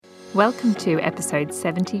Welcome to episode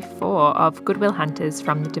 74 of Goodwill Hunters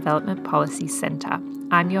from the Development Policy Centre.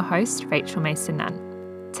 I'm your host, Rachel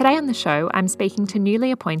Mason-Nunn. Today on the show, I'm speaking to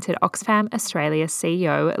newly appointed Oxfam Australia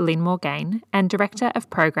CEO Lynn Morgain and Director of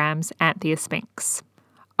Programs Anthea Spinks.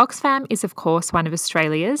 Oxfam is, of course, one of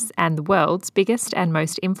Australia's and the world's biggest and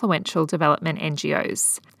most influential development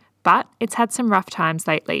NGOs. But it's had some rough times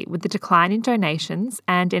lately with the decline in donations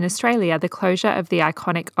and, in Australia, the closure of the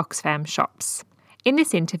iconic Oxfam shops. In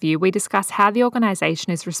this interview, we discuss how the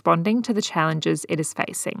organisation is responding to the challenges it is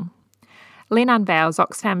facing. Lynn unveils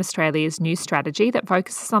Oxfam Australia's new strategy that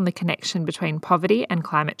focuses on the connection between poverty and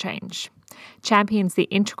climate change, champions the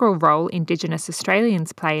integral role Indigenous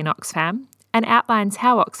Australians play in Oxfam, and outlines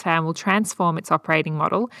how Oxfam will transform its operating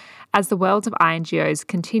model as the world of INGOs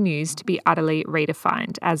continues to be utterly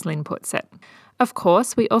redefined, as Lynn puts it. Of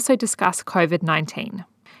course, we also discuss COVID-19.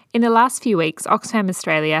 In the last few weeks, Oxfam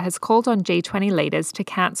Australia has called on G20 leaders to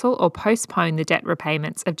cancel or postpone the debt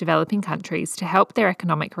repayments of developing countries to help their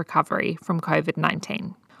economic recovery from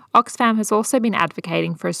COVID-19. Oxfam has also been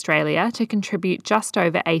advocating for Australia to contribute just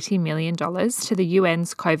over $80 million to the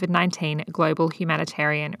UN's COVID-19 Global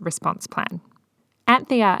Humanitarian Response Plan.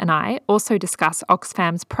 Anthea and I also discuss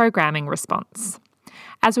Oxfam's programming response.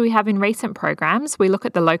 As we have in recent programs, we look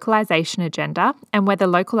at the localisation agenda and whether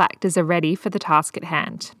local actors are ready for the task at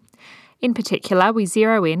hand. In particular, we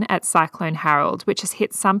zero in at Cyclone Harold, which has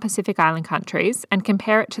hit some Pacific Island countries, and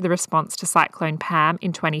compare it to the response to Cyclone Pam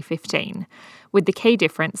in 2015, with the key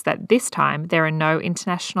difference that this time there are no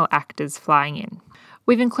international actors flying in.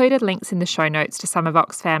 We've included links in the show notes to some of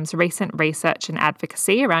Oxfam's recent research and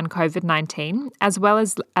advocacy around COVID-19, as well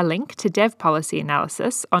as a link to Dev Policy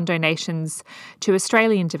analysis on donations to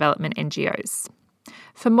Australian development NGOs.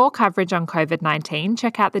 For more coverage on COVID-19,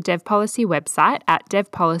 check out the Dev Policy website at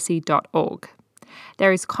devpolicy.org.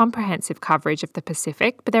 There is comprehensive coverage of the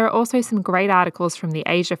Pacific, but there are also some great articles from the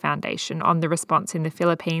Asia Foundation on the response in the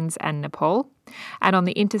Philippines and Nepal, and on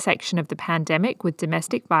the intersection of the pandemic with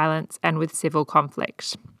domestic violence and with civil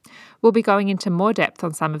conflict. We'll be going into more depth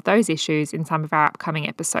on some of those issues in some of our upcoming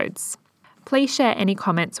episodes. Please share any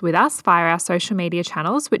comments with us via our social media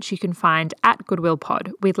channels, which you can find at Goodwill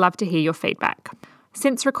Pod. We'd love to hear your feedback.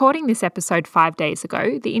 Since recording this episode 5 days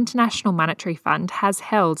ago, the International Monetary Fund has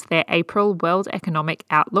held their April World Economic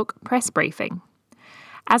Outlook press briefing.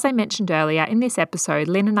 As I mentioned earlier, in this episode,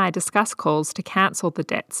 Lynn and I discuss calls to cancel the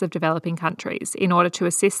debts of developing countries in order to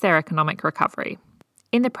assist their economic recovery.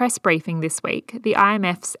 In the press briefing this week, the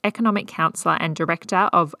IMF's Economic Counsellor and Director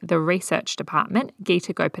of the Research Department,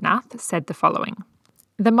 Geeta Gopinath, said the following.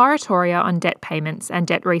 The moratoria on debt payments and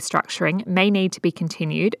debt restructuring may need to be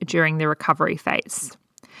continued during the recovery phase.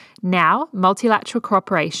 Now, multilateral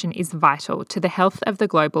cooperation is vital to the health of the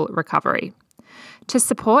global recovery. To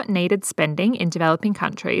support needed spending in developing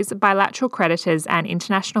countries, bilateral creditors and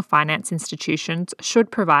international finance institutions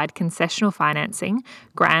should provide concessional financing,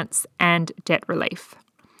 grants, and debt relief.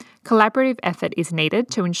 Collaborative effort is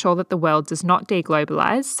needed to ensure that the world does not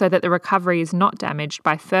deglobalize so that the recovery is not damaged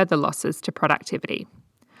by further losses to productivity.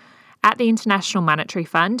 At the International Monetary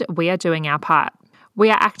Fund, we are doing our part. We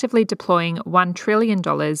are actively deploying $1 trillion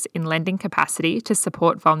in lending capacity to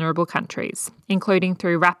support vulnerable countries, including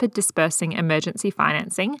through rapid dispersing emergency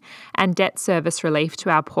financing and debt service relief to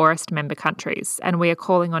our poorest member countries, and we are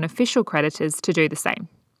calling on official creditors to do the same.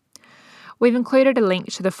 We've included a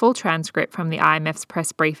link to the full transcript from the IMF's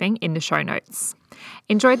press briefing in the show notes.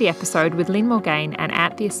 Enjoy the episode with Lynn Morgain and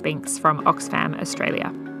Anthea Spinks from Oxfam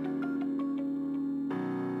Australia.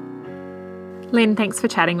 Lynn, thanks for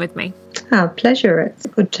chatting with me. Pleasure. It's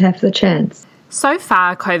good to have the chance. So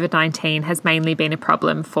far, COVID-19 has mainly been a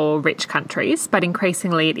problem for rich countries, but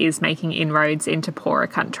increasingly it is making inroads into poorer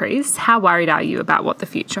countries. How worried are you about what the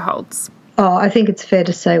future holds? I think it's fair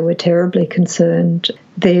to say we're terribly concerned.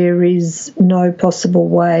 There is no possible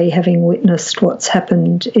way, having witnessed what's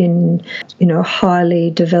happened in, highly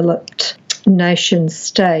developed nation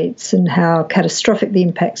states and how catastrophic the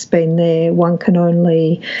impact's been there, one can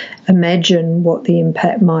only imagine what the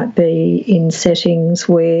impact might be in settings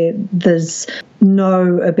where there's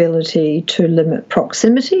no ability to limit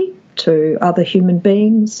proximity to other human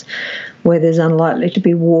beings, where there's unlikely to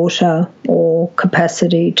be water or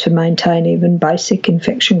capacity to maintain even basic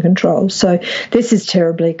infection control. So this is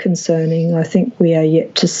terribly concerning. I think we are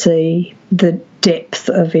yet to see the depth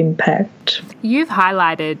of impact. You've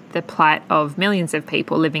highlighted the plight of millions of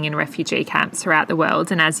people living in refugee camps throughout the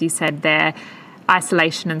world, and as you said, their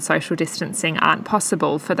isolation and social distancing aren't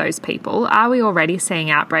possible for those people. Are we already seeing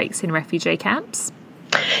outbreaks in refugee camps?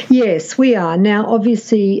 Yes, we are. Now,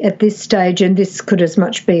 obviously, at this stage, and this could as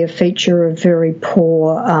much be a feature of very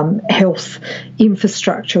poor health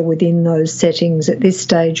infrastructure within those settings, at this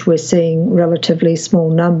stage we're seeing relatively small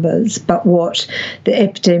numbers. But what the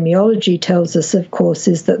epidemiology tells us, of course,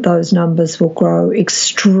 is that those numbers will grow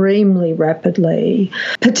extremely rapidly,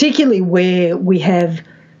 particularly where we have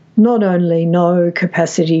not only no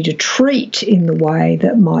capacity to treat in the way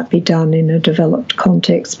that might be done in a developed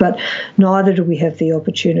context, but neither do we have the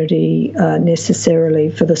opportunity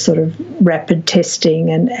necessarily for the sort of rapid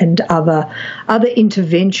testing and other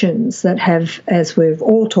interventions that have, as we've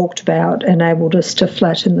all talked about, enabled us to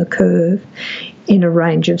flatten the curve in a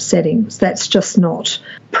range of settings. That's just not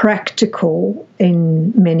practical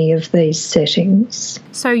in many of these settings.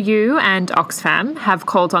 So you and Oxfam have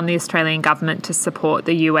called on the Australian government to support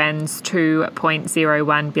the UN's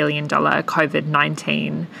 $2.01 billion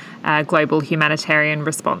COVID-19 global humanitarian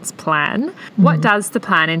response plan. What does the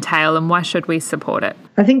plan entail and why should we support it?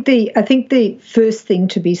 I think the first thing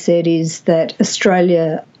to be said is that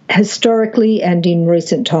Australia historically and in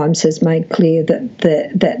recent times has made clear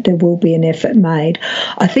that there will be an effort made.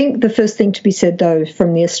 I think the first thing to be said, though,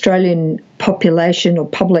 from the Australian population or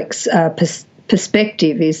public's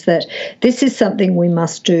perspective is that this is something we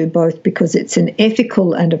must do both because it's an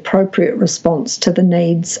ethical and appropriate response to the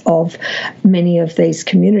needs of many of these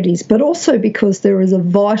communities, but also because there is a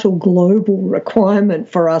vital global requirement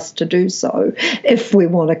for us to do so if we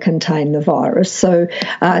want to contain the virus. So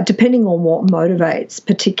depending on what motivates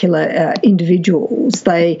particular individuals,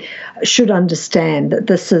 they should understand that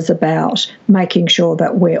this is about making sure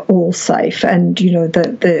that we're all safe. And, you know,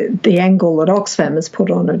 the angle that Oxfam has put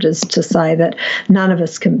on it is to say that none of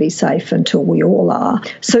us can be safe until we all are.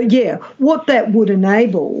 So, yeah, what that would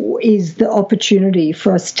enable is the opportunity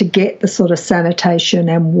for us to get the sort of sanitation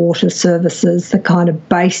and water services, the kind of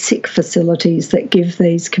basic facilities that give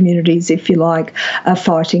these communities, if you like, a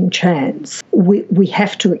fighting chance. We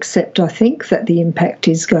have to accept, I think, that the impact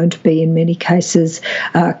is going to be in many cases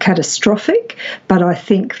catastrophic, but I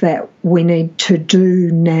think that we need to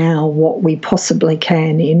do now what we possibly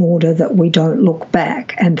can in order that we don't look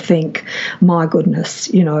back and think, my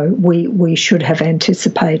goodness, you know, we should have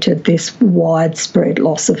anticipated this widespread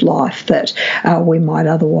loss of life that we might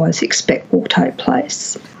otherwise expect will take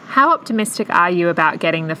place. How optimistic are you about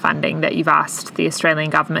getting the funding that you've asked the Australian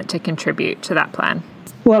government to contribute to that plan?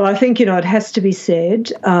 Well, I think, you know, it has to be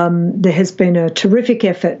said, there has been a terrific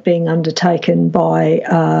effort being undertaken by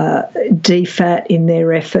DFAT in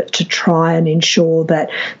their effort to try and ensure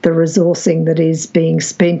that the resourcing that is being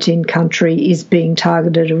spent in country is being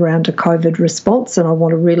targeted around a COVID response. And I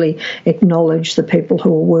want to really acknowledge the people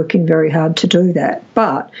who are working very hard to do that.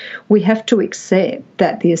 But we have to accept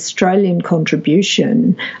that the Australian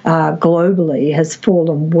contribution globally has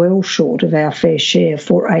fallen well short of our fair share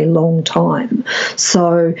for a long time.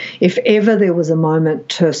 So if ever there was a moment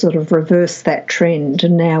to sort of reverse that trend,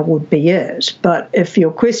 now would be it. But if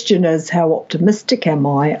your question is how optimistic am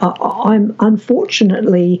I, I'm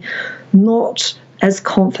unfortunately not as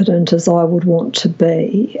confident as I would want to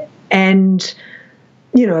be. And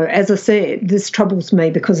you know, as I said, this troubles me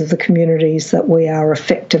because of the communities that we are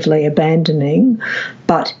effectively abandoning,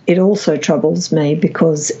 but it also troubles me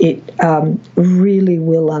because it really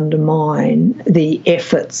will undermine the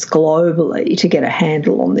efforts globally to get a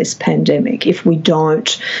handle on this pandemic if we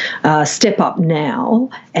don't step up now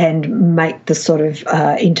and make the sort of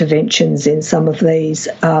interventions in some of these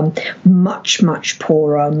much, much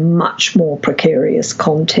poorer, much more precarious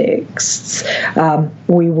contexts.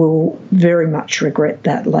 We will very much regret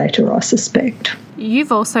that later, I suspect.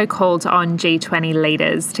 You've also called on G20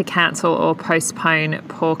 leaders to cancel or postpone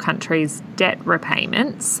poor countries' debt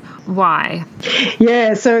repayments. Why?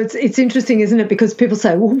 Yeah, so it's interesting, isn't it? Because people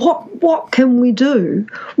say, well, what can we do?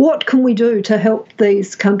 What can we do to help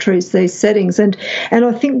these countries, these settings? And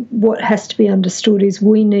I think what has to be understood is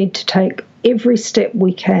we need to take every step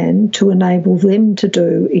we can to enable them to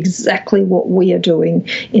do exactly what we are doing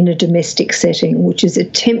in a domestic setting, which is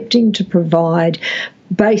attempting to provide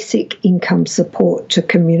basic income support to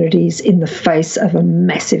communities in the face of a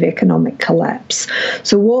massive economic collapse.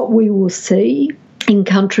 So what we will see in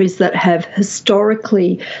countries that have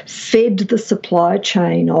historically fed the supply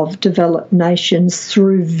chain of developed nations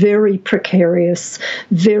through very precarious,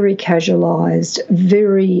 very casualised,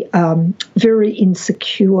 very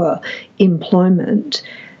insecure employment,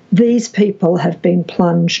 these people have been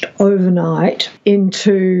plunged overnight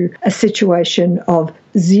into a situation of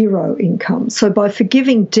zero income. So by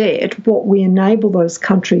forgiving debt, what we enable those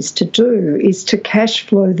countries to do is to cash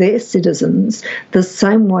flow their citizens the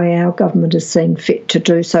same way our government has seen fit to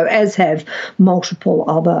do so, as have multiple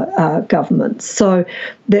other governments. So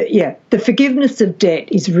the forgiveness of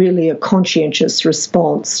debt is really a conscientious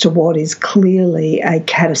response to what is clearly a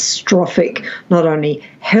catastrophic, not only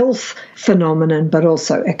health phenomenon, but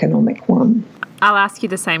also economic one. I'll ask you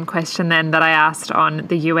the same question then that I asked on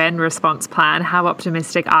the UN response plan. How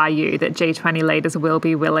optimistic are you that G20 leaders will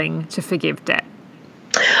be willing to forgive debt?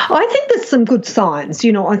 I think there's some good signs.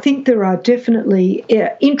 I think there are definitely,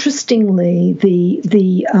 interestingly,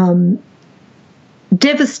 the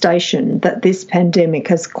devastation that this pandemic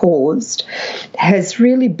has caused has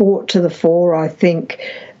really brought to the fore, I think,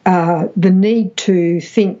 the need to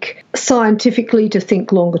think scientifically, to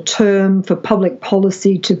think longer term, for public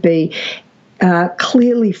policy to be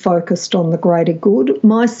clearly focused on the greater good.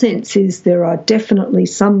 My sense is there are definitely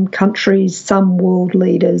some countries, some world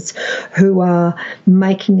leaders who are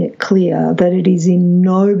making it clear that it is in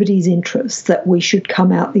nobody's interest that we should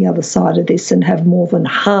come out the other side of this and have more than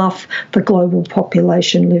half the global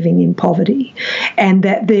population living in poverty, and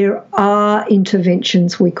that there are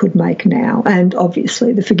interventions we could make now. And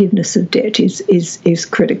obviously the forgiveness of debt is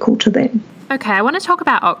critical to them. Okay, I want to talk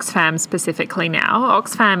about Oxfam specifically now.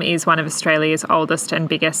 Oxfam is one of Australia's oldest and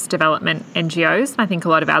biggest development NGOs. I think a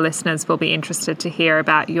lot of our listeners will be interested to hear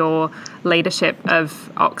about your leadership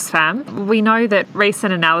of Oxfam. We know that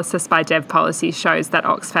recent analysis by Dev Policy shows that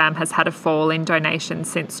Oxfam has had a fall in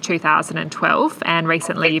donations since 2012, and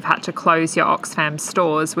recently you've had to close your Oxfam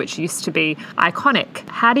stores, which used to be iconic.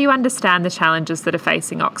 How do you understand the challenges that are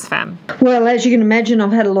facing Oxfam? Well, as you can imagine,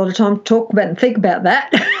 I've had a lot of time to talk about and think about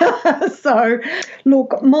that. So,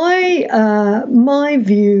 look, my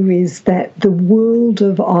view is that the world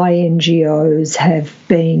of INGOs have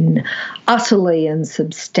been utterly and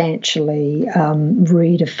substantially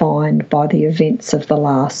redefined by the events of the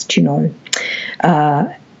last, it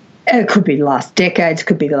could be the last decades,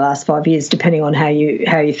 could be the last 5 years, depending on how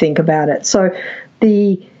you think about it. So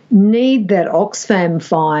the need that Oxfam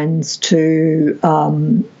finds to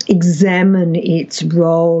examine its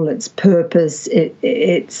role, its purpose,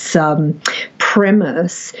 its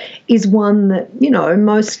premise is one that,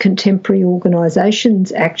 most contemporary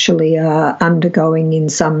organisations actually are undergoing in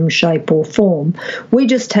some shape or form. We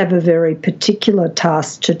just have a very particular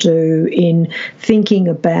task to do in thinking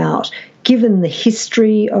about, given the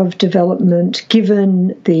history of development,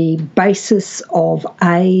 given the basis of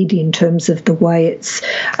aid in terms of the way it's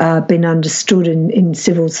been understood in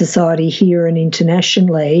civil society here and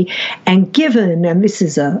internationally, and given, and this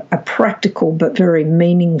is a practical but very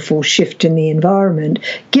meaningful shift in the environment,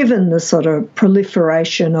 given the sort of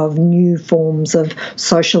proliferation of new forms of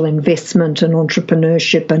social investment and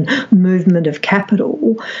entrepreneurship and movement of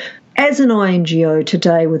capital, as an INGO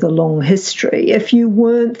today with a long history, if you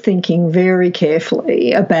weren't thinking very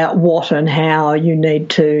carefully about what and how you need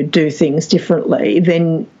to do things differently,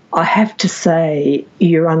 then I have to say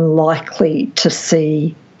you're unlikely to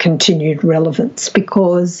see continued relevance,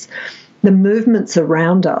 because the movements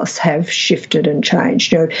around us have shifted and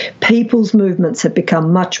changed. People's movements have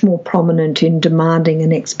become much more prominent in demanding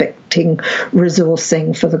and expecting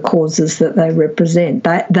resourcing for the causes that they represent.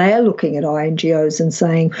 They are looking at INGOs and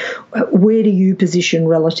saying, where do you position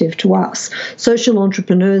relative to us? Social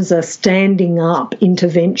entrepreneurs are standing up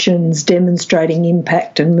interventions, demonstrating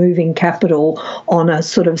impact and moving capital on a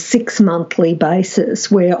sort of 6-monthly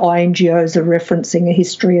basis, where INGOs are referencing a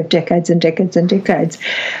history of decades and decades and decades.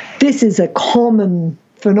 This is a common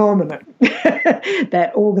phenomenon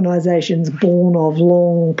that organisations born of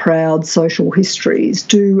long, proud social histories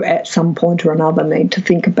do at some point or another need to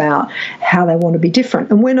think about how they want to be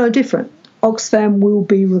different. And we're no different. Oxfam will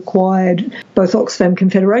be required, both Oxfam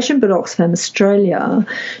Confederation but Oxfam Australia,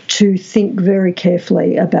 to think very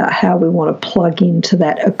carefully about how we want to plug into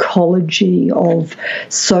that ecology of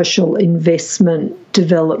social investment,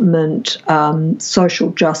 development, social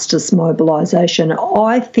justice mobilisation.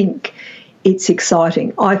 I think it's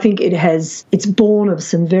exciting. I think it's born of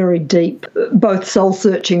some very deep, both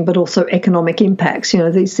soul-searching but also economic impacts.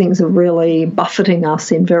 These things are really buffeting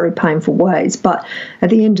us in very painful ways. But at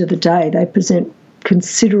the end of the day, they present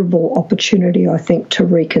considerable opportunity, I think, to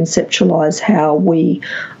reconceptualise how we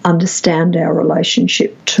understand our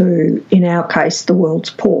relationship to, in our case, the world's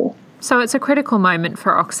poor. So it's a critical moment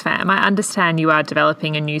for Oxfam. I understand you are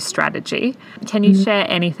developing a new strategy. Can you share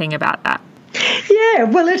anything about that? Yeah,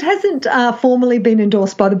 well, it hasn't formally been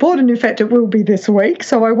endorsed by the board, and in fact it will be this week,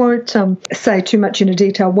 so I won't say too much in a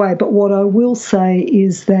detailed way, but what I will say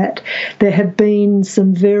is that there have been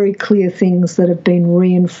some very clear things that have been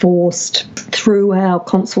reinforced through our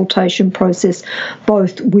consultation process,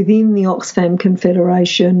 both within the Oxfam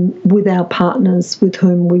Confederation, with our partners with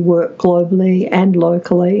whom we work globally and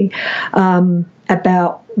locally,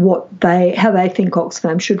 about how they think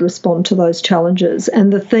Oxfam should respond to those challenges.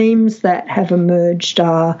 And the themes that have emerged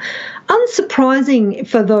are unsurprising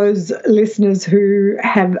for those listeners who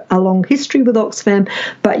have a long history with Oxfam,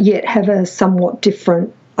 but yet have a somewhat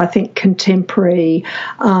different, I think, contemporary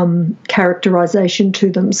characterisation to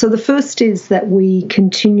them. So the first is that we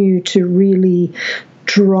continue to really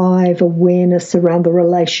drive awareness around the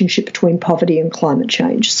relationship between poverty and climate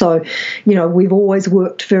change. So, we've always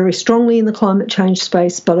worked very strongly in the climate change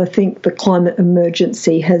space, but I think the climate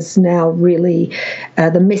emergency has now really,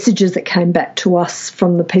 the messages that came back to us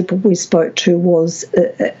from the people we spoke to was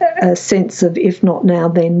a sense of, if not now,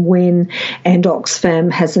 then when, and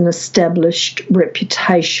Oxfam has an established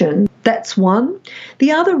reputation. That's one.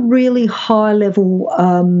 The other really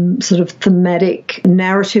high-level sort of thematic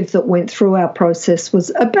narrative that went through our process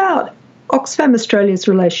was about Oxfam Australia's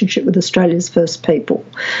relationship with Australia's First People.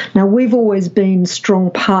 Now, we've always been strong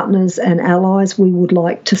partners and allies, we would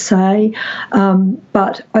like to say,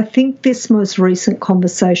 but I think this most recent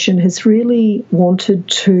conversation has really wanted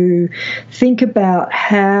to think about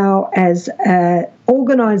how, as an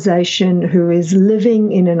organisation who is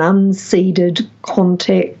living in an unceded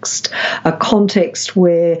context, a context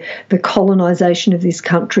where the colonisation of this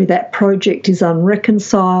country, that project is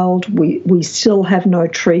unreconciled. We still have no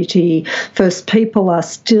treaty. First People are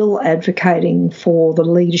still advocating for the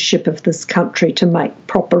leadership of this country to make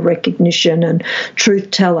proper recognition and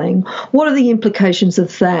truth-telling. What are the implications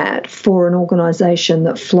of that for an organisation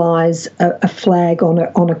that flies a flag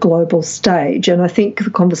on a global stage? And I think the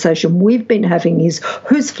conversation we've been having is,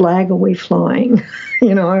 whose flag are we flying?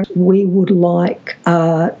 We would like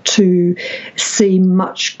to see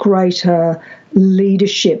much greater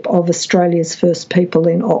leadership of Australia's First People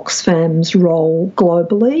in Oxfam's role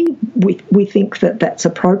globally. We think that that's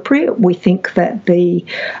appropriate. We think that the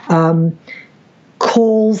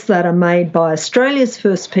calls that are made by Australia's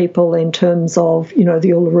First People in terms of, the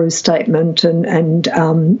Uluru Statement and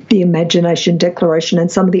the Imagination Declaration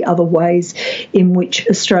and some of the other ways in which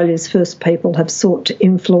Australia's First People have sought to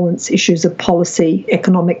influence issues of policy,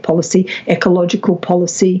 economic policy, ecological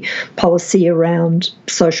policy, policy around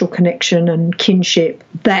social connection and kinship,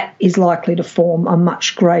 that is likely to form a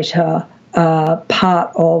much greater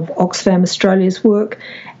part of Oxfam Australia's work.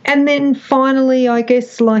 And then finally, I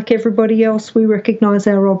guess, like everybody else, we recognise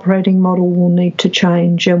our operating model will need to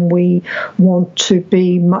change, and we want to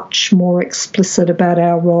be much more explicit about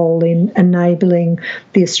our role in enabling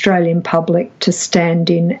the Australian public to stand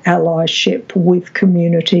in allyship with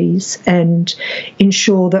communities and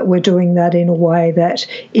ensure that we're doing that in a way that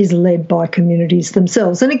is led by communities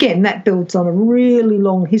themselves. And again, that builds on a really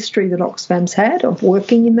long history that Oxfam's had of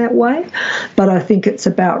working in that way. But I think it's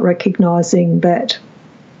about recognising that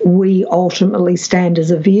we ultimately stand as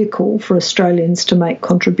a vehicle for Australians to make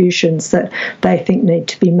contributions that they think need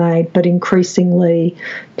to be made, but increasingly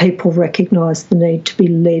people recognise the need to be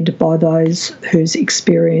led by those whose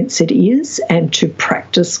experience it is and to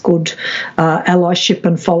practice good allyship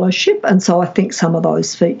and fellowship. And so I think some of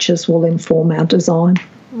those features will inform our design.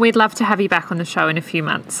 We'd love to have you back on the show in a few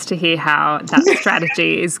months to hear how that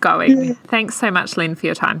strategy is going. Yeah. Thanks so much, Lynn, for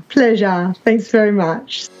your time. Pleasure. Thanks very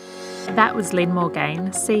much. That was Lynn Morgaine,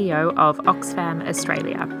 CEO of Oxfam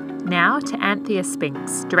Australia. Now to Anthea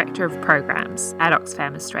Spinks, Director of Programs at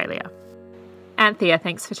Oxfam Australia. Anthea,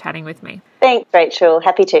 thanks for chatting with me. Thanks, Rachel.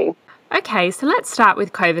 Happy to. Okay, so let's start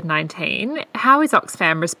with COVID-19. How is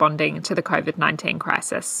Oxfam responding to the COVID-19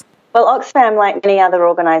 crisis? Well, Oxfam, like many other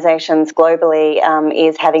organisations globally,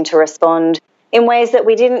 is having to respond in ways that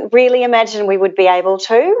we didn't really imagine we would be able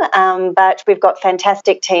to, but we've got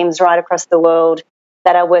fantastic teams right across the world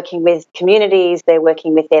that are working with communities, they're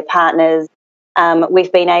working with their partners.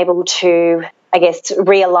 We've been able to,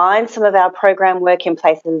 realign some of our program work in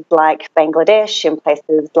places like Bangladesh, in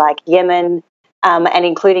places like Yemen, and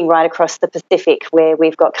including right across the Pacific, where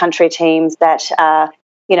we've got country teams that are,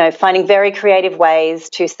 finding very creative ways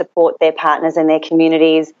to support their partners and their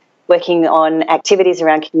communities, working on activities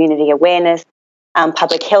around community awareness,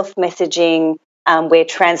 public health messaging. We're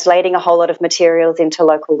translating a whole lot of materials into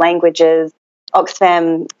local languages.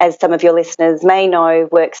 Oxfam, as some of your listeners may know,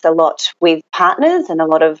 works a lot with partners and a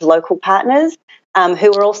lot of local partners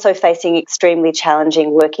who are also facing extremely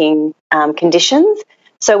challenging working conditions.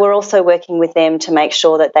 So we're also working with them to make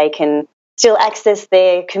sure that they can still access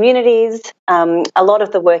their communities. A lot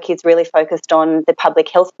of the work is really focused on the public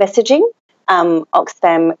health messaging.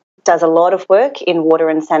 Oxfam does a lot of work in water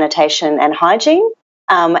and sanitation and hygiene.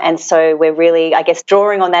 And so we're really, I guess,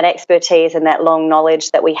 drawing on that expertise and that long knowledge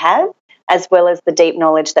that we have, as well as the deep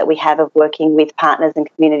knowledge that we have of working with partners and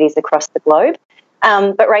communities across the globe.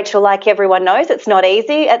 But Rachel, like everyone knows, it's not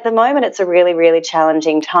easy at the moment. It's a really, really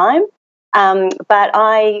challenging time. But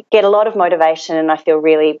I get a lot of motivation and I feel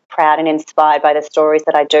really proud and inspired by the stories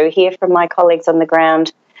that I do hear from my colleagues on the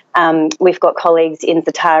ground. We've got colleagues in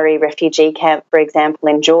Zaatari refugee camp, for example,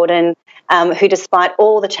 in Jordan, who, despite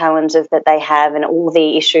all the challenges that they have and all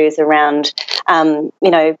the issues around,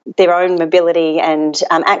 their own mobility and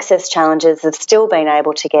access challenges, have still been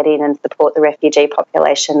able to get in and support the refugee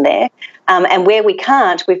population there. And where we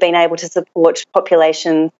can't, we've been able to support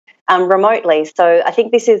populations remotely. So I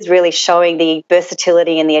think this is really showing the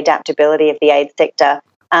versatility and the adaptability of the aid sector.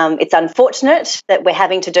 It's unfortunate that we're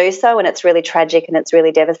having to do so, and it's really tragic and it's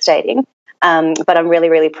really devastating. But I'm really,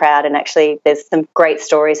 really proud, and actually there's some great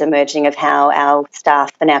stories emerging of how our staff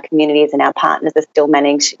and our communities and our partners are still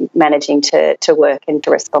managing to work and to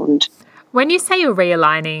respond. When you say you're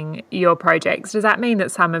realigning your projects, does that mean that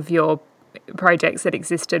some of your projects that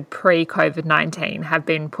existed pre-COVID-19 have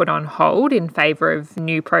been put on hold in favour of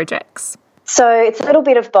new projects? So it's a little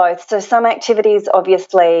bit of both. So some activities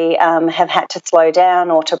obviously have had to slow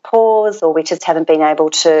down or to pause, or we just haven't been able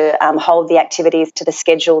to hold the activities to the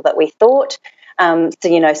schedule that we thought. So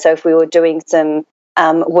if we were doing some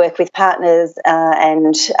work with partners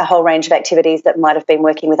and a whole range of activities that might have been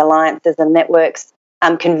working with alliances and networks,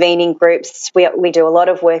 convening groups, we do a lot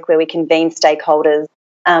of work where we convene stakeholders.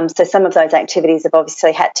 So some of those activities have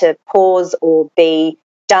obviously had to pause or be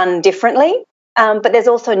done differently. But there's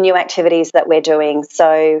also new activities that we're doing.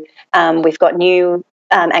 So we've got new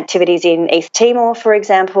activities in East Timor, for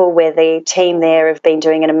example, where the team there have been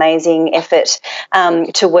doing an amazing effort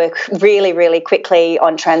to work really, really quickly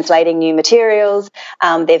on translating new materials.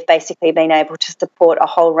 They've basically been able to support a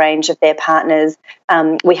whole range of their partners.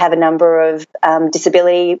 We have a number of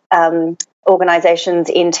disability organisations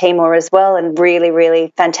in Timor as well, and really,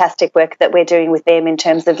 really fantastic work that we're doing with them in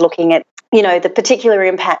terms of looking at the particular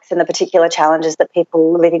impacts and the particular challenges that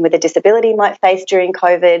people living with a disability might face during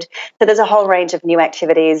COVID. So there's a whole range of new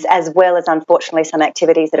activities, as well as, unfortunately, some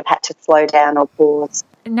activities that have had to slow down or pause.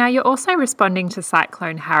 Now, you're also responding to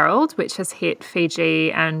Cyclone Harold, which has hit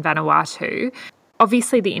Fiji and Vanuatu.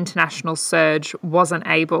 Obviously, the international surge wasn't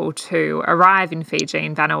able to arrive in Fiji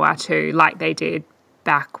and Vanuatu like they did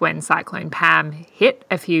back when Cyclone Pam hit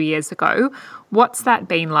a few years ago. What's that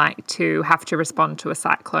been like to have to respond to a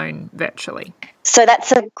cyclone virtually? So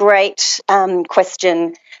that's a great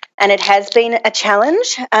question, and it has been a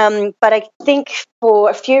challenge. But I think for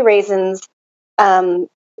a few reasons, Oxfam,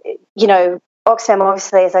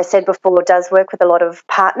 obviously, as I said before, does work with a lot of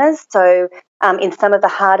partners. So in some of the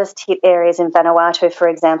hardest hit areas in Vanuatu, for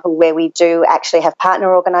example, where we do actually have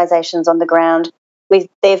partner organisations on the ground,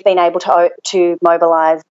 they've been able to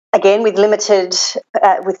mobilise, again, with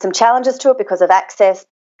some challenges to it because of access.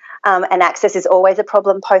 And access is always a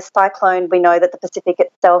problem post-cyclone. We know that the Pacific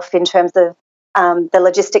itself, in terms of the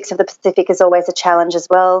logistics of the Pacific, is always a challenge as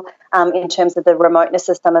well, in terms of the remoteness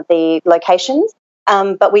of some of the locations.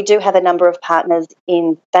 But we do have a number of partners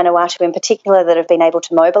in Vanuatu in particular that have been able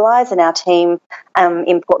to mobilise, and our team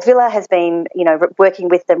in Port Vila has been, working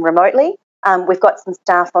with them remotely. We've got some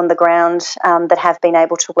staff on the ground that have been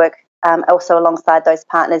able to work also alongside those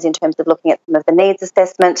partners in terms of looking at some of the needs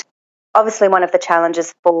assessment. Obviously, one of the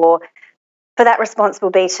challenges for that response will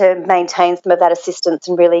be to maintain some of that assistance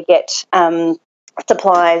and really get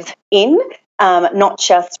supplies in, not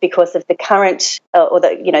just because of the current or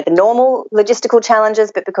the normal logistical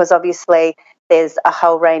challenges, but because obviously there's a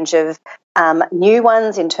whole range of new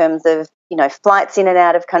ones in terms of flights in and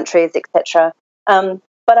out of countries, etc.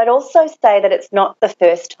 But I'd also say that it's not the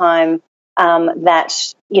first time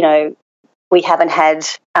that, we haven't had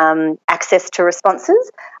access to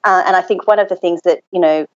responses. And I think one of the things that,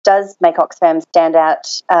 does make Oxfam stand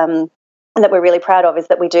out and that we're really proud of is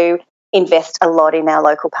that we do invest a lot in our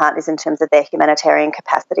local partners in terms of their humanitarian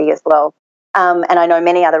capacity as well. And I know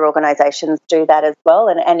many other organisations do that as well.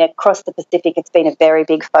 And across the Pacific, it's been a very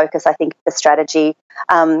big focus, I think, the strategy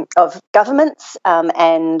of governments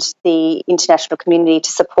and the international community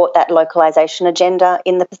to support that localisation agenda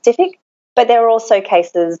in the Pacific. But there are also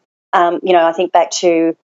cases, I think back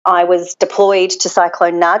to I was deployed to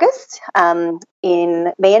Cyclone Nargis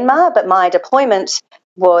in Myanmar, but my deployment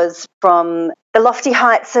was from the lofty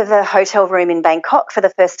heights of a hotel room in Bangkok for the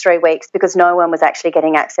first 3 weeks because no one was actually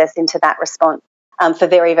getting access into that response for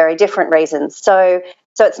very, very different reasons. So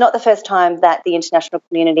So it's not the first time that the international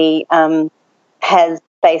community has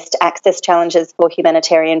faced access challenges for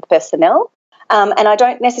humanitarian personnel. And I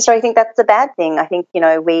don't necessarily think that's a bad thing. I think, we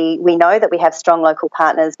know that we have strong local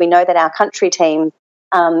partners. We know that our country teams,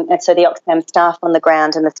 and so the Oxfam staff on the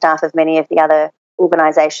ground and the staff of many of the other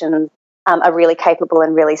organisations are really capable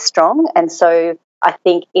and really strong. And so I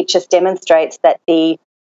think it just demonstrates that the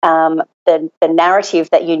narrative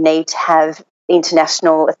that you need to have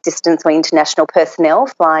international assistance or international personnel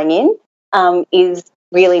flying in is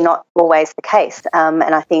really not always the case. And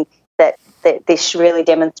I think that this really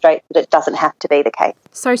demonstrates that it doesn't have to be the case.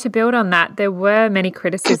 So to build on that, there were many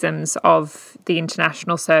criticisms of the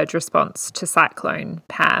international surge response to Cyclone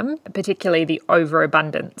Pam, particularly the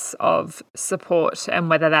overabundance of support and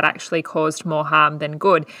whether that actually caused more harm than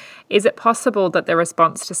good. Is it possible that the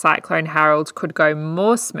response to Cyclone Harold could go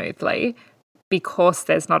more smoothly because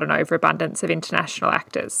there's not an overabundance of international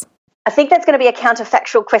actors? I think that's going to be a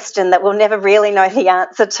counterfactual question that we'll never really know the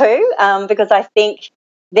answer to, because I think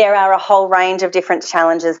there are a whole range of different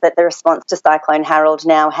challenges that the response to Cyclone Harold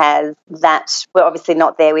now has that were obviously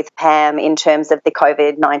not there with Pam in terms of the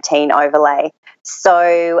COVID-19 overlay.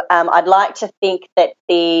 So I'd like to think that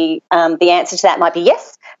the answer to that might be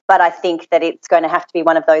yes, but I think that it's going to have to be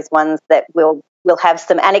one of those ones that we'll have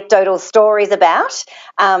some anecdotal stories about,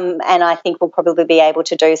 and I think we'll probably be able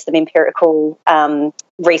to do some empirical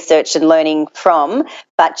research and learning from,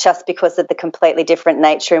 but just because of the completely different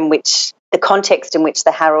nature in which the context in which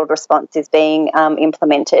the Harold response is being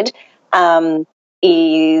implemented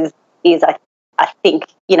is I think,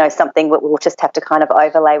 something that we'll just have to kind of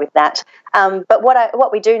overlay with that. But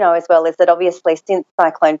what we do know as well is that obviously since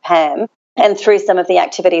Cyclone Pam and through some of the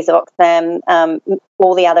activities of Oxfam,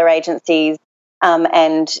 all the other agencies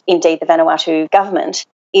and indeed the Vanuatu government,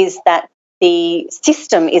 is that the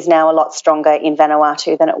system is now a lot stronger in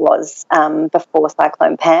Vanuatu than it was before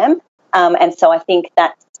Cyclone Pam. And so I think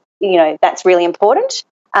that's really important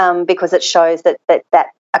because it shows that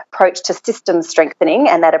approach to system strengthening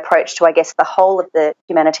and that approach to, I guess, the whole of the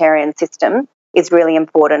humanitarian system is really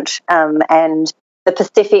important. And the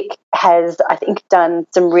Pacific has, I think, done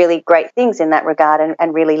some really great things in that regard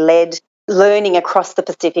and really led learning across the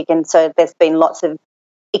Pacific. And so there's been lots of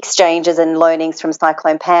exchanges and learnings from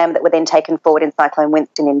Cyclone Pam that were then taken forward in Cyclone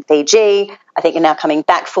Winston in Fiji. I think are now coming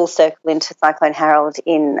back full circle into Cyclone Harold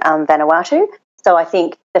in Vanuatu. So I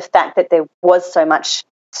think the fact that there was so much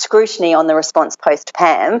scrutiny on the response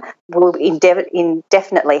post-Pam will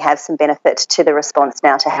indefinitely have some benefit to the response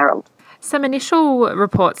now to Harold. Some initial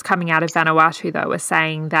reports coming out of Vanuatu, though, are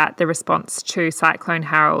saying that the response to Cyclone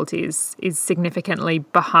Harold is significantly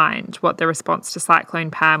behind what the response to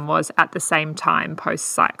Cyclone Pam was at the same time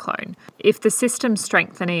post-cyclone. If the system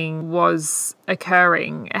strengthening was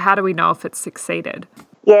occurring, how do we know if it's succeeded?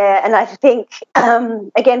 Yeah, and I think,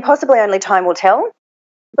 again, possibly only time will tell,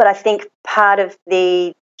 but I think part of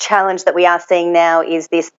the challenge that we are seeing now is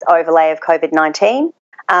this overlay of COVID-19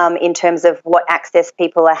 in terms of what access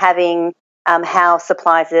people are having, how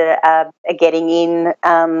supplies are getting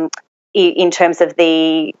in terms of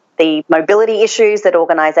the mobility issues that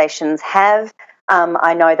organisations have.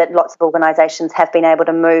 I know that lots of organisations have been able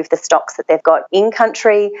to move the stocks that they've got in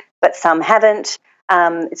country, but some haven't.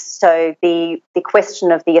 So the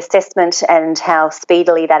question of the assessment and how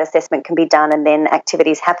speedily that assessment can be done and then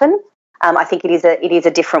activities happen, I think it is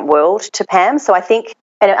a different world to Pam. So I think,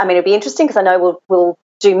 and I mean, it'll be interesting because I know we'll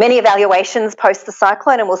do many evaluations post the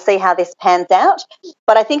cyclone and we'll see how this pans out.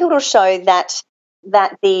 But I think it will show that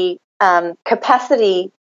the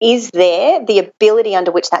capacity is there. The ability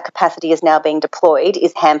under which that capacity is now being deployed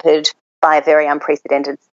is hampered by a very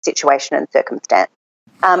unprecedented situation and circumstance.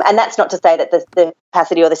 And that's not to say that the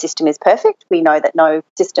capacity or the system is perfect. We know that no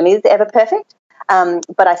system is ever perfect.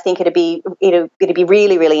 But I think it'd be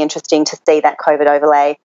really, really interesting to see that COVID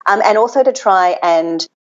overlay, and also to try and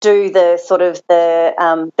do the sort of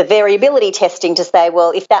the variability testing to say,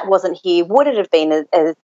 well, if that wasn't here, would it have been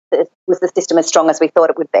was the system as strong as we thought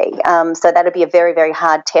it would be? So that'd be a very, very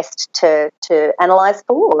hard test to analyse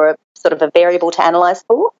for, or a sort of a variable to analyse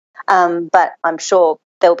for. But I'm sure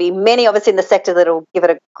there'll be many of us in the sector that'll give it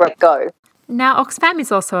a great go. Now, Oxfam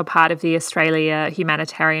is also a part of the Australia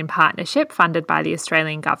Humanitarian Partnership funded by the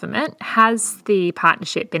Australian Government. Has the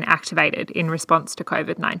partnership been activated in response to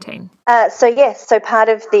COVID-19? So yes, so part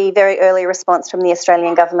of the very early response from the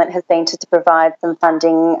Australian Government has been to provide some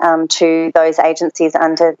funding to those agencies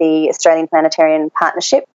under the Australian Humanitarian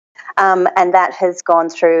Partnership, and that has gone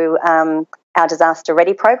through our Disaster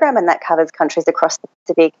Ready program, and that covers countries across the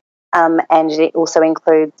Pacific, and it also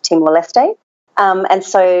includes Timor-Leste. And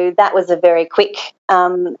so that was a very quick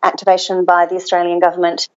activation by the Australian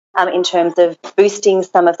Government. in terms of boosting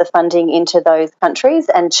some of the funding into those countries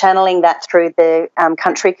and channeling that through the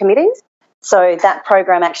country committees. So that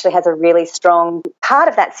program actually has a really strong part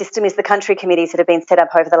of that system is the country committees that have been set up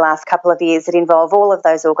over the last couple of years that involve all of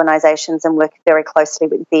those organisations and work very closely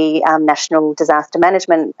with the National Disaster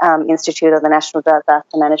Management Institute or the National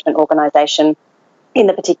Disaster Management Organisation in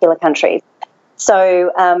the particular countries.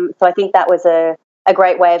 So I think that was a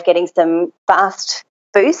great way of getting some fast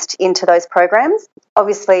boost into those programs.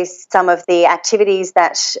 Obviously, some of the activities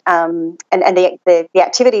that the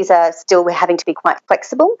activities are still having to be quite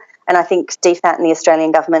flexible. And I think DFAT and the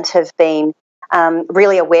Australian government have been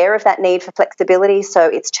really aware of that need for flexibility. So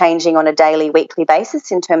it's changing on a daily, weekly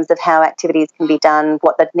basis in terms of how activities can be done,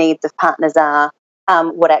 what the needs of partners are,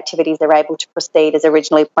 what activities are able to proceed as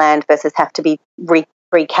originally planned versus have to be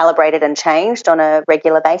recalibrated and changed on a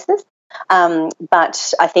regular basis.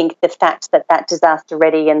 But I think the fact that Disaster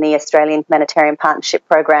Ready and the Australian Humanitarian Partnership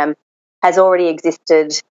Program has already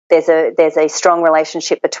existed. There's a strong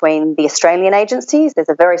relationship between the Australian agencies. There's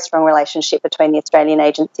a very strong relationship between the Australian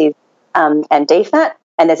agencies and DFAT,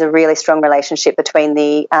 and there's a really strong relationship between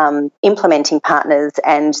the implementing partners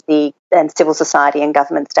and civil society and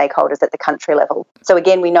government stakeholders at the country level. So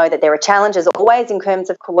again, we know that there are challenges always in terms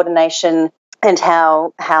of coordination and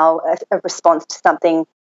how a response to something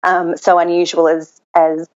so unusual as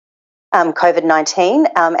COVID-19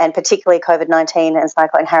 and particularly COVID-19 and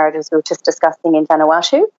Cyclone Harrod, as we were just discussing in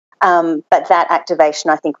Vanuatu. But that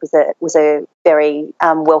activation, I think, was a very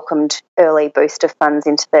welcomed early boost of funds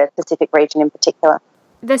into the Pacific region in particular.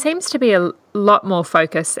 There seems to be a lot more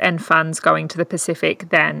focus and funds going to the Pacific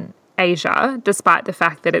than Asia, despite the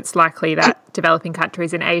fact that it's likely that developing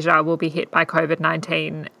countries in Asia will be hit by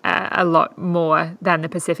COVID-19 a lot more than the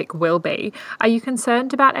Pacific will be. Are you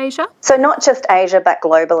concerned about Asia? So not just Asia, but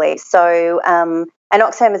globally. So and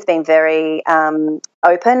Oxfam has been very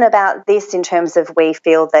open about this in terms of we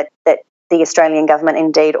feel that the Australian government,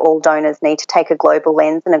 indeed all donors, need to take a global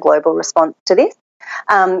lens and a global response to this.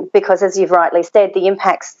 Because, as you've rightly said, the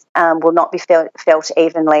impacts will not be felt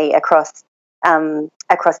evenly across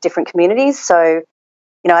different communities. So,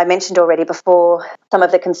 I mentioned already before some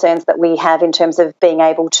of the concerns that we have in terms of being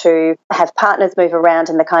able to have partners move around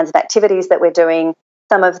and the kinds of activities that we're doing,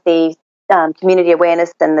 some of the community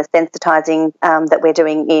awareness and the sensitising that we're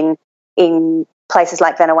doing in places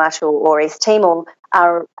like Vanuatu or East Timor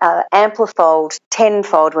are amplified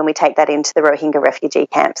tenfold when we take that into the Rohingya refugee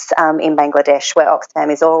camps in Bangladesh, where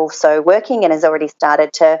Oxfam is also working and has already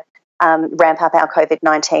started to ramp up our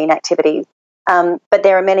COVID-19 activities. But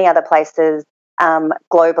there are many other places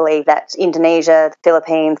globally, that Indonesia, the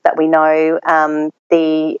Philippines, that we know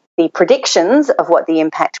the predictions of what the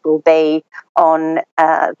impact will be on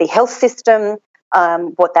the health system,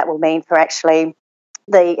 what that will mean for actually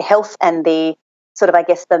the health and the sort of, I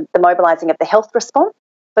guess, the mobilising of the health response.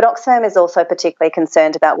 But Oxfam is also particularly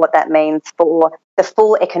concerned about what that means for the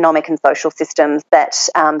full economic and social systems that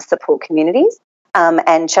support communities.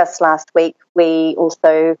 And just last week, we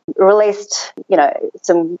also released,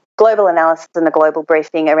 some global analysis and a global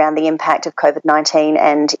briefing around the impact of COVID-19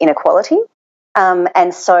 and inequality.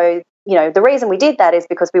 And so, the reason we did that is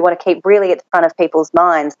because we want to keep really at the front of people's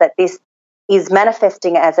minds that this is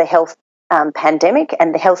manifesting as a health pandemic,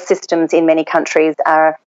 and the health systems in many countries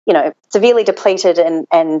are, severely depleted,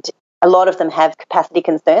 and a lot of them have capacity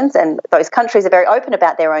concerns, and those countries are very open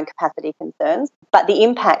about their own capacity concerns. But the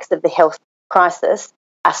impacts of the health crisis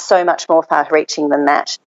are so much more far-reaching than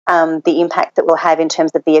that. The impact that we'll have in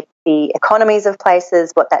terms of the economies of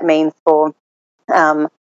places, what that means for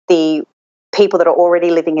the people that are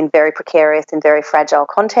already living in very precarious and very fragile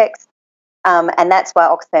contexts. And that's why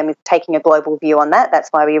Oxfam is taking a global view on that. That's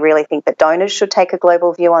why we really think that donors should take a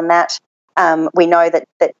global view on that. We know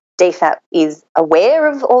that DFAT is aware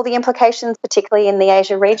of all the implications, particularly in the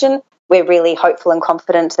Asia region. We're really hopeful and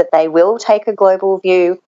confident that they will take a global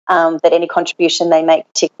view, that any contribution they make,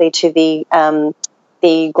 particularly to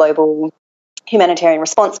the global humanitarian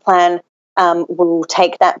response plan, will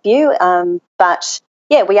take that view. But,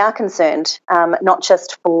 we are concerned, not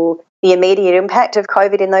just for the immediate impact of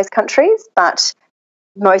COVID in those countries, but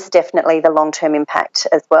most definitely the long-term impact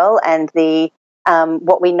as well, and the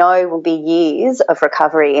what we know will be years of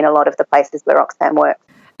recovery in a lot of the places where Oxfam works.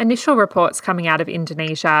 Initial reports coming out of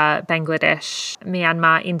Indonesia, Bangladesh,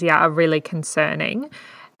 Myanmar, India are really concerning.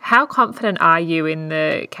 How confident are you in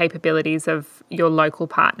the capabilities of your local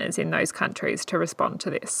partners in those countries to respond to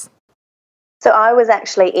this? So I was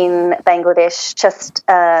actually in Bangladesh just,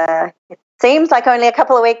 it seems like only a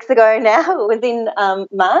couple of weeks ago now. It was in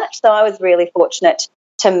March. So I was really fortunate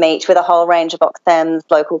to meet with a whole range of Oxfam's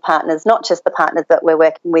local partners, not just the partners that we're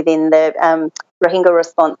working with in the Rohingya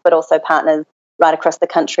response, but also partners right across the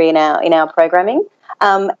country in our programming.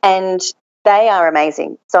 And they are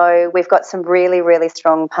amazing. So we've got some really, really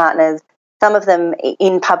strong partners, some of them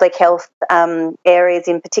in public health areas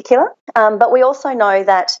in particular. But we also know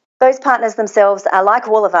that those partners themselves are, like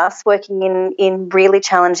all of us, working in really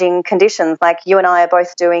challenging conditions. Like you and I are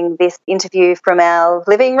both doing this interview from our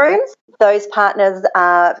living rooms. Those partners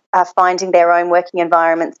are finding their own working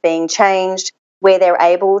environments being changed, where they're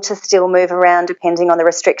able to still move around depending on the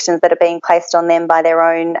restrictions that are being placed on them by their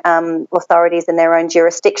own authorities and their own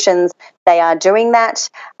jurisdictions. They are doing that.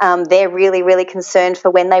 They're really, really concerned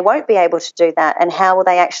for when they won't be able to do that, and how will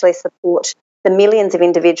they actually support the millions of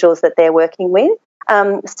individuals that they're working with.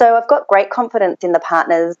 So I've got great confidence in the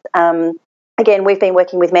partners. Again, we've been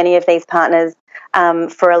working with many of these partners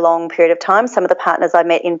for a long period of time. Some of the partners I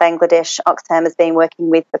met in Bangladesh, Oxfam has been working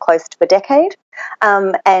with for close to a decade.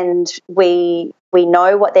 And we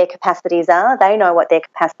know what their capacities are. They know what their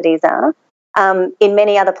capacities are. In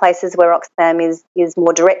many other places where Oxfam is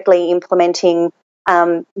more directly implementing,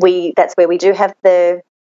 that's where we do have the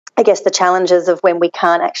challenges of when we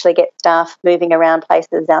can't actually get staff moving around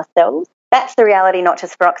places ourselves. That's the reality, not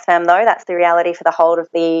just for Oxfam, though. That's the reality for the whole of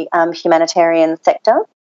the humanitarian sector.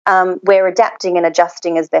 We're adapting and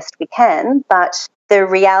adjusting as best we can, but the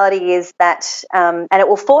reality is that, and it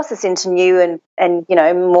will force us into new and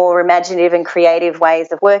more imaginative and creative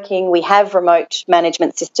ways of working. We have remote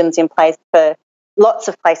management systems in place for lots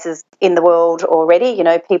of places in the world already.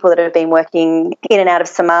 People that have been working in and out of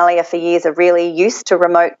Somalia for years are really used to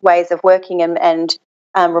remote ways of working and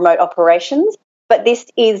remote operations. But this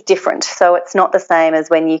is different. So it's not the same as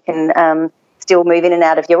when you can still move in and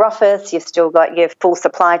out of your office. You've still got your full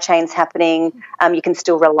supply chains happening. You can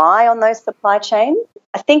still rely on those supply chains.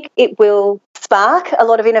 I think it will spark a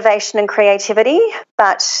lot of innovation and creativity,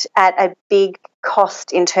 but at a big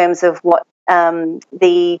cost in terms of what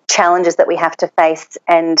the challenges that we have to face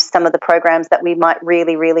and some of the programs that we might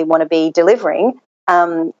really, really want to be delivering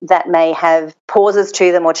that may have pauses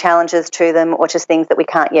to them or challenges to them or just things that we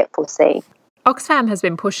can't yet foresee. Oxfam has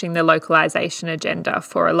been pushing the localisation agenda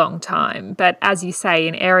for a long time, but as you say,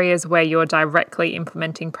 in areas where you're directly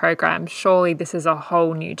implementing programs, surely this is a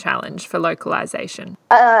whole new challenge for localisation.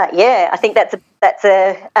 I think that's a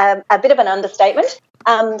bit of an understatement.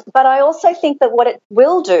 But I also think that what it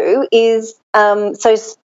will do is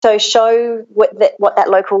so show what that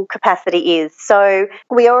local capacity is. So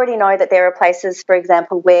we already know that there are places, for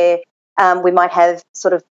example, where we might have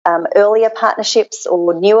sort of earlier partnerships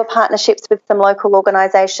or newer partnerships with some local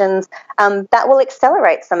organisations. That will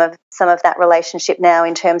accelerate some of that relationship now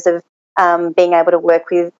in terms of being able to work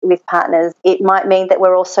with partners. It might mean that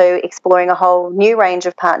we're also exploring a whole new range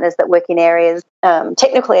of partners that work in areas,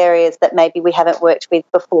 technical areas that maybe we haven't worked with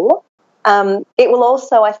before. It will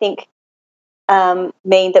also, I think,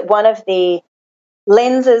 mean that one of the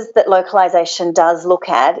lenses that localisation does look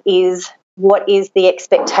at is what is the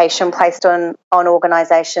expectation placed on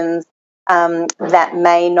organisations that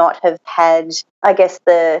may not have had, I guess,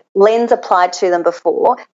 the lens applied to them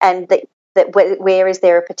before, and that where is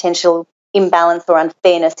there a potential imbalance or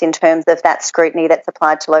unfairness in terms of that scrutiny that's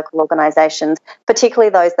applied to local organisations, particularly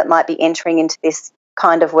those that might be entering into this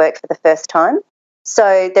kind of work for the first time.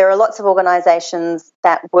 So there are lots of organisations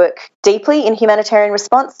that work deeply in humanitarian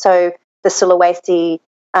response. So the Sulawesi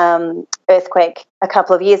earthquake a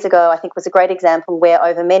couple of years ago, I think, was a great example where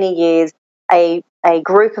over many years a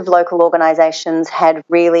group of local organisations had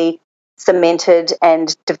really cemented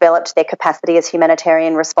and developed their capacity as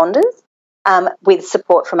humanitarian responders with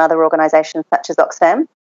support from other organisations such as Oxfam.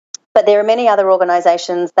 But there are many other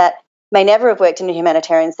organisations that may never have worked in a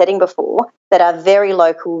humanitarian setting before that are very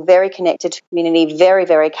local, very connected to community, very,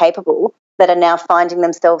 very capable, that are now finding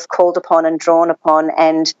themselves called upon and drawn upon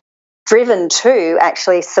and driven to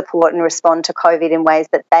actually support and respond to COVID in ways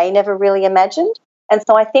that they never really imagined. And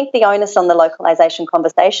so I think the onus on the localisation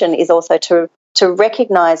conversation is also to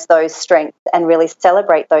recognise those strengths and really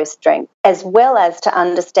celebrate those strengths, as well as to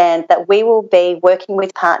understand that we will be working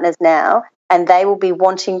with partners now and they will be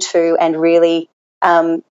wanting to and really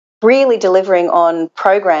delivering on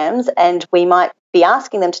programs, and we might be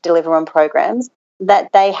asking them to deliver on programs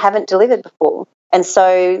that they haven't delivered before. And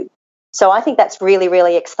so I think that's really,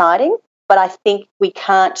 really exciting, but I think we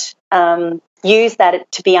can't use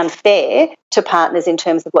that to be unfair to partners in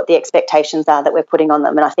terms of what the expectations are that we're putting on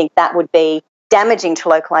them. And I think that would be damaging to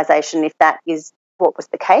localisation if that is what was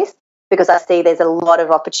the case, because I see there's a lot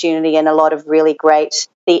of opportunity and a lot of really great,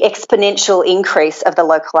 the exponential increase of the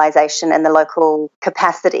localisation and the local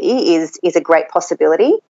capacity is a great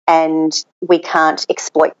possibility. and we can't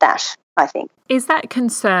exploit that, I think. Is that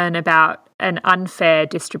concern about an unfair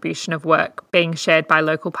distribution of work being shared by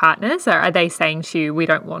local partners, or are they saying to you, we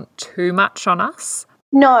don't want too much on us?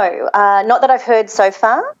 No, not that I've heard so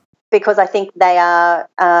far, because I think they are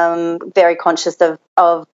very conscious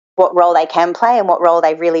of what role they can play and what role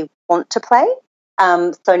they really want to play.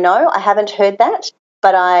 So no, I haven't heard that,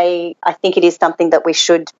 but I think it is something that we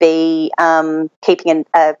should be keeping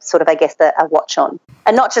a watch on.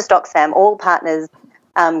 And not just Oxfam, all partners,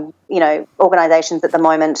 organisations at the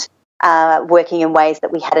moment are working in ways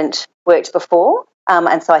that we hadn't worked before.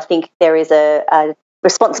 And so I think there is a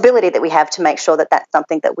responsibility that we have to make sure that that's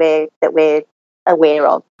something that we're aware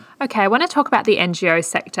of. Okay, I want to talk about the NGO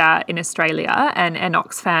sector in Australia and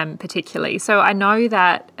Oxfam particularly. So I know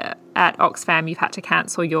that at Oxfam you've had to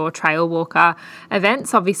cancel your Trail Walker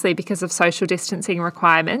events, obviously because of social distancing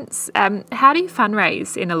requirements. How do you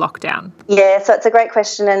fundraise in a lockdown? Yeah, so it's a great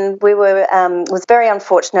question, and we was very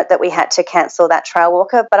unfortunate that we had to cancel that Trail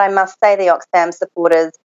Walker, but I must say the Oxfam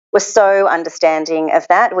supporters were so understanding of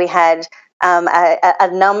that. We had a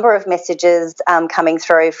number of messages coming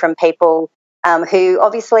through from people who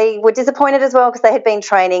obviously were disappointed as well because they had been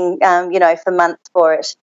training, for months for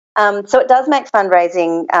it. So it does make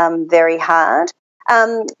fundraising very hard.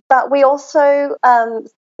 But we also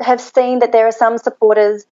have seen that there are some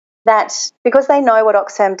supporters that, because they know what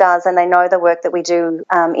Oxfam does and they know the work that we do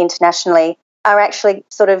internationally, are actually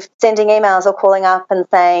sort of sending emails or calling up and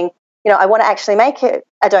saying, I want to actually make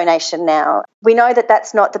a donation now. We know that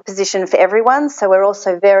that's not the position for everyone, so we're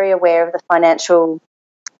also very aware of the financial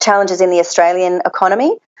challenges in the Australian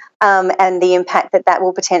economy and the impact that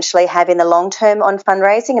will potentially have in the long term on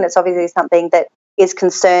fundraising. And it's obviously something that is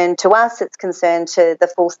concern to us. It's concern to the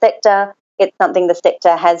full sector. It's something the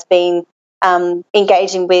sector has been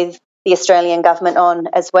engaging with the Australian government on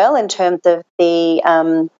as well, in terms of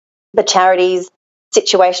the charities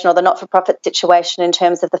situation or the not-for-profit situation in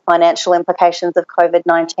terms of the financial implications of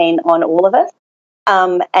COVID-19 on all of us.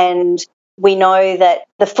 And we know that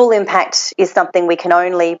the full impact is something we can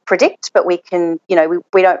only predict, but we can,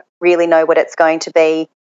 we don't really know what it's going to be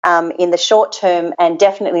in the short term, and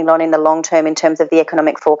definitely not in the long term in terms of the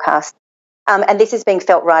economic forecast. And this is being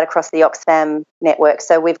felt right across the Oxfam network.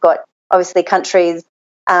 So we've got obviously countries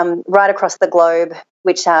right across the globe,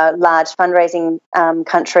 which are large fundraising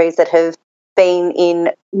countries that have been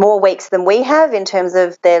in more weeks than we have in terms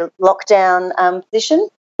of their lockdown position.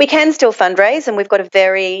 We can still fundraise, and we've got a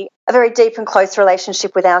very deep and close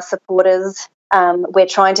relationship with our supporters. We're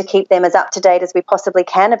trying to keep them as up to date as we possibly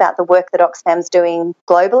can about the work that Oxfam's doing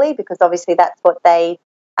globally, because obviously that's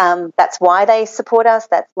why they support us,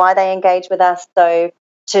 that's why they engage with us. So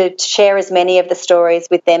to share as many of the stories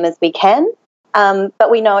with them as we can. But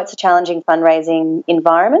we know it's a challenging fundraising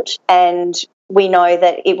environment, and we know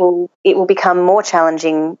that it will become more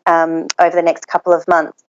challenging over the next couple of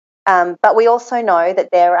months. But we also know that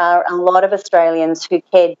there are a lot of Australians who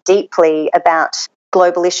care deeply about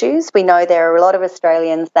global issues. We know there are a lot of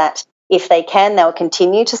Australians that, if they can, they'll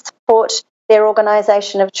continue to support their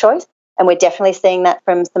organisation of choice. And we're definitely seeing that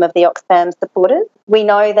from some of the Oxfam supporters. We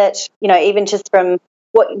know that, even just from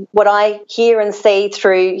what I hear and see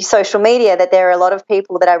through social media, that there are a lot of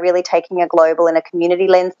people that are really taking a global and a community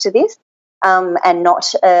lens to this, and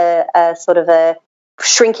not a sort of a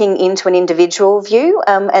shrinking into an individual view.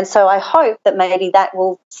 And so I hope that maybe that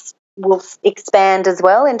will expand as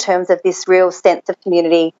well in terms of this real sense of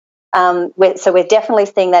community. So we're definitely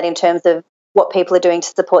seeing that in terms of what people are doing to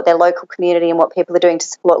support their local community and what people are doing to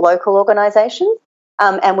support local organisations.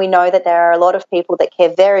 And we know that there are a lot of people that care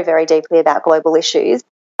very, very deeply about global issues.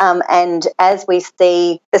 And as we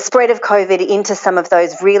see the spread of COVID into some of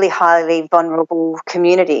those really highly vulnerable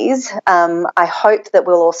communities, I hope that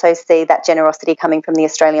we'll also see that generosity coming from the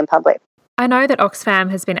Australian public. I know that Oxfam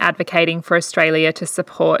has been advocating for Australia to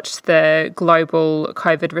support the global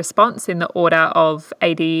COVID response in the order of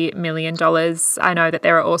 $80 million. I know that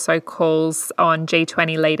there are also calls on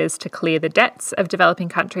G20 leaders to clear the debts of developing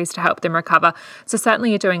countries to help them recover. So certainly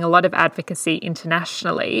you're doing a lot of advocacy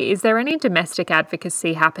internationally. Is there any domestic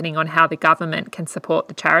advocacy happening on how the government can support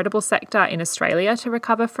the charitable sector in Australia to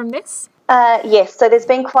recover from this? Yes, so there's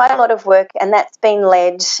been quite a lot of work, and that's been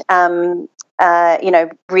led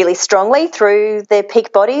really strongly through the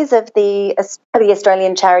peak bodies of the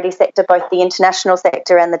Australian charity sector, both the international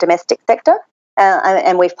sector and the domestic sector.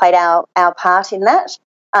 And we've played our part in that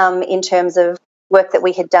in terms of work that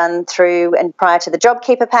we had done through and prior to the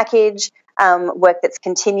JobKeeper package, work that's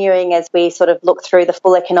continuing as we sort of look through the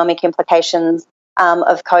full economic implications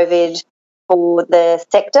of COVID for the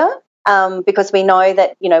sector. because we know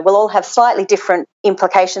that, we'll all have slightly different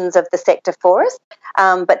implications of the sector for us,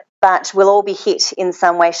 but we'll all be hit in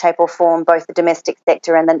some way, shape or form, both the domestic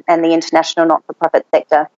sector and the international not-for-profit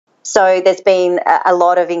sector. So there's been a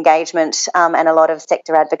lot of engagement and a lot of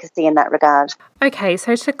sector advocacy in that regard. Okay,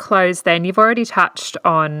 so to close then, you've already touched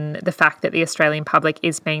on the fact that the Australian public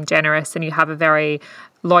is being generous and you have a very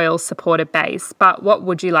loyal supporter base, but what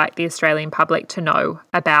would you like the Australian public to know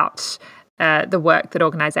about the work that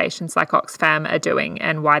organisations like Oxfam are doing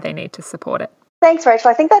and why they need to support it? Thanks,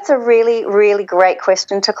 Rachel. I think that's a really, really great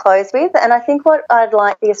question to close with. And I think what I'd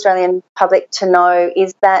like the Australian public to know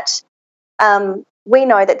is that we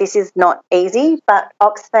know that this is not easy, but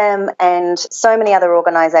Oxfam and so many other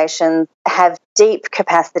organisations have deep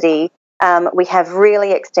capacity. We have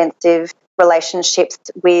really extensive relationships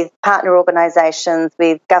with partner organisations,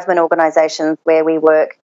 with government organisations where we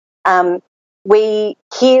work. We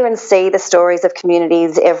hear and see the stories of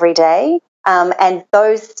communities every day, and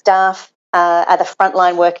those staff are the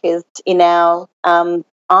frontline workers in our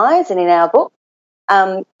eyes and in our book.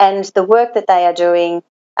 And the work that they are doing,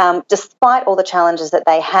 despite all the challenges that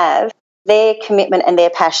they have, their commitment and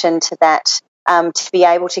their passion to that, to be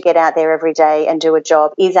able to get out there every day and do a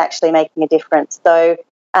job is actually making a difference. So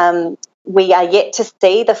we are yet to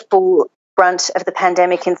see the full brunt of the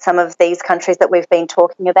pandemic in some of these countries that we've been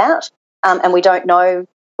talking about, and we don't know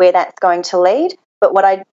where that's going to lead. But what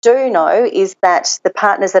I do know is that the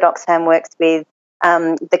partners that Oxfam works with,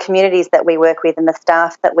 the communities that we work with and the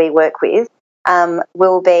staff that we work with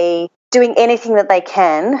will be doing anything that they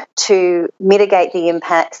can to mitigate the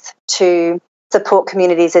impacts, to support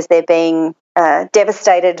communities as they're being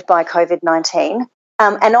devastated by COVID-19.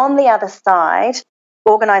 And on the other side,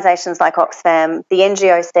 organisations like Oxfam, the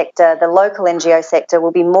NGO sector, the local NGO sector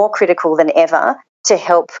will be more critical than ever to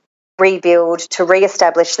help rebuild, to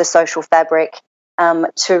re-establish the social fabric,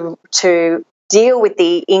 to deal with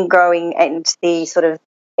the ingrowing and the sort of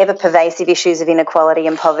ever-pervasive issues of inequality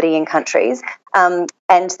and poverty in countries, and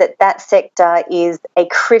that sector is a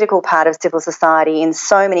critical part of civil society in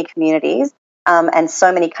so many communities and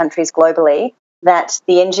so many countries globally, that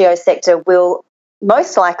the NGO sector will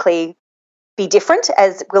most likely be different,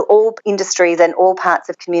 as will all industries and all parts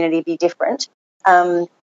of community be different.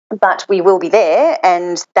 But we will be there,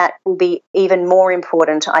 and that will be even more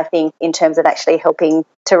important, I think, in terms of actually helping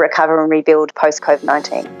to recover and rebuild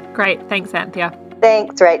post-COVID-19. Great. Thanks, Anthea.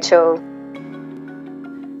 Thanks, Rachel.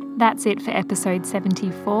 That's it for episode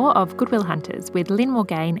 74 of Goodwill Hunters with Lynn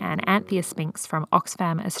Morgaine and Anthea Spinks from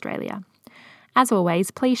Oxfam Australia. As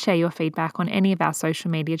always, please share your feedback on any of our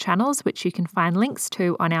social media channels, which you can find links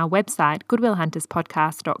to on our website,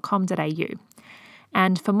 goodwillhunterspodcast.com.au.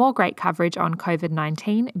 And for more great coverage on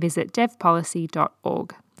COVID-19, visit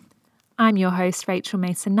devpolicy.org. I'm your host, Rachel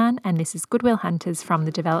Mason-Nunn, and this is Goodwill Hunters from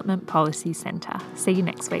the Development Policy Centre. See you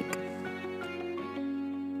next week.